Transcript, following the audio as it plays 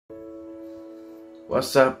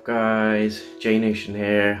What's up guys, JayNotion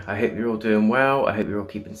here. I hope you're all doing well, I hope you're all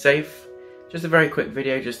keeping safe. Just a very quick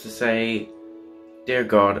video just to say, dear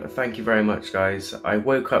God, thank you very much guys. I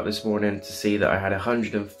woke up this morning to see that I had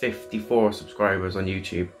 154 subscribers on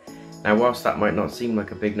YouTube. Now whilst that might not seem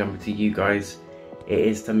like a big number to you guys, it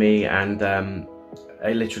is to me, and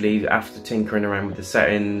I literally, after tinkering around with the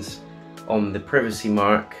settings on the privacy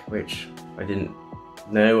mark, which I didn't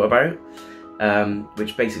know about,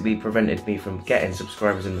 which basically prevented me from getting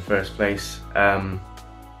subscribers in the first place.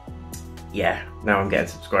 Yeah, now I'm getting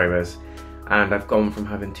subscribers, and I've gone from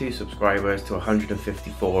having 2 subscribers to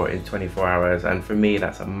 154 in 24 hours, and for me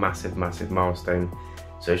that's a massive milestone.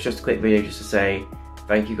 So it's just a quick video just to say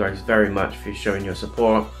thank you guys very much for showing your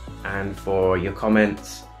support and for your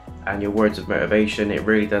comments and your words of motivation. It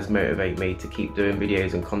really does motivate me to keep doing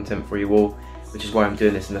videos and content for you all, which is why I'm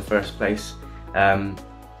doing this in the first place.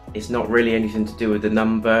 It's not really anything to do with the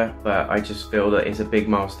number, but I just feel that it's a big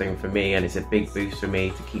milestone for me, and it's a big boost for me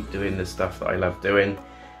to keep doing the stuff that I love doing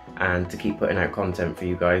and to keep putting out content for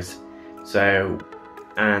you guys. So,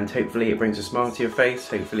 and hopefully it brings a smile to your face.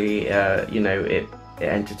 Hopefully, you know, it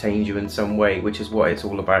entertains you in some way, which is what it's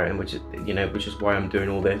all about, and which is why I'm doing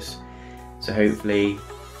all this. So hopefully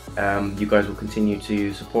you guys will continue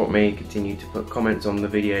to support me, continue to put comments on the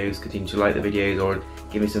videos, continue to like the videos, or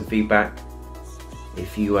give me some feedback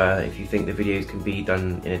if you think the videos can be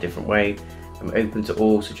done in a different way. I'm open to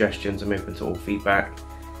all suggestions, I'm open to all feedback.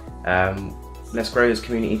 Let's grow this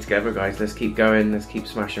community together guys, let's keep going, let's keep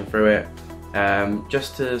smashing through it.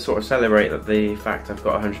 Just to sort of celebrate the fact I've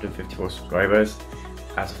got 154 subscribers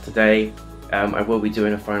as of today, I will be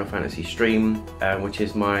doing a Final Fantasy stream, which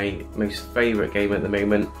is my most favourite game at the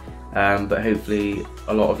moment, but hopefully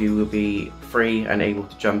a lot of you will be free and able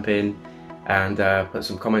to jump in and put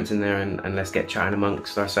some comments in there, and let's get chatting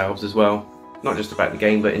amongst ourselves as well, not just about the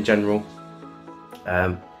game but in general,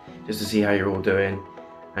 just to see how you're all doing,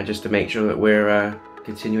 and just to make sure that we're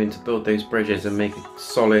continuing to build those bridges and make a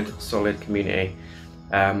solid community.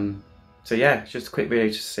 So yeah, just a quick video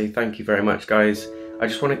just to say thank you very much guys. I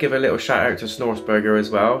just want to give a little shout out to Snorsberger as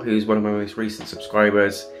well, who's one of my most recent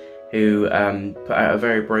subscribers, who put out a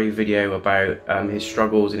very brave video about his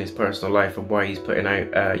struggles in his personal life and why he's putting out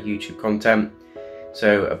YouTube content.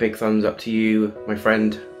 So a big thumbs up to you, my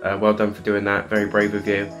friend. Well done for doing that, very brave of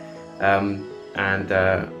you. And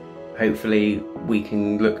hopefully we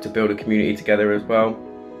can look to build a community together as well.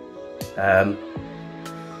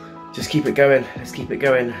 Just keep it going, let's keep it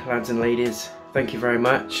going lads and ladies. Thank you very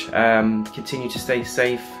much. Continue to stay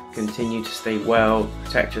safe, continue to stay well,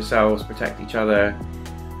 protect yourselves, protect each other,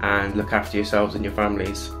 and look after yourselves and your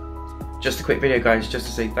families. Just a quick video guys, just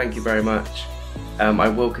to say thank you very much. I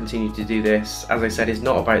will continue to do this. As I said, it's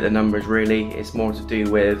not about the numbers really, it's more to do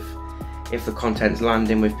with if the content's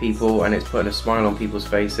landing with people and it's putting a smile on people's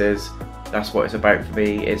faces. That's what it's about for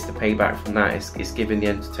me. It's the payback from that. It's giving the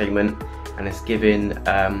entertainment, and it's giving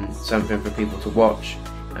something for people to watch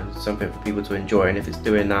and something for people to enjoy, and if it's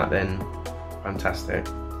doing that, then fantastic.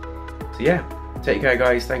 So yeah, take care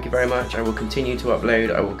guys, thank you very much. I will continue to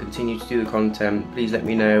upload, I will continue to do the content. Please let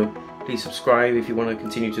me know, please subscribe if you want to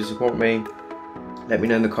continue to support me. Let me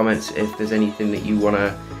know in the comments if there's anything that you want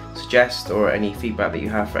to suggest or any feedback that you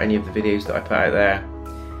have for any of the videos that I put out there.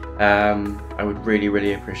 I would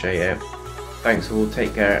really appreciate it. Thanks all,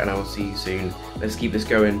 take care, and I will see you soon. Let's keep this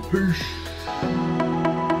going. Peace.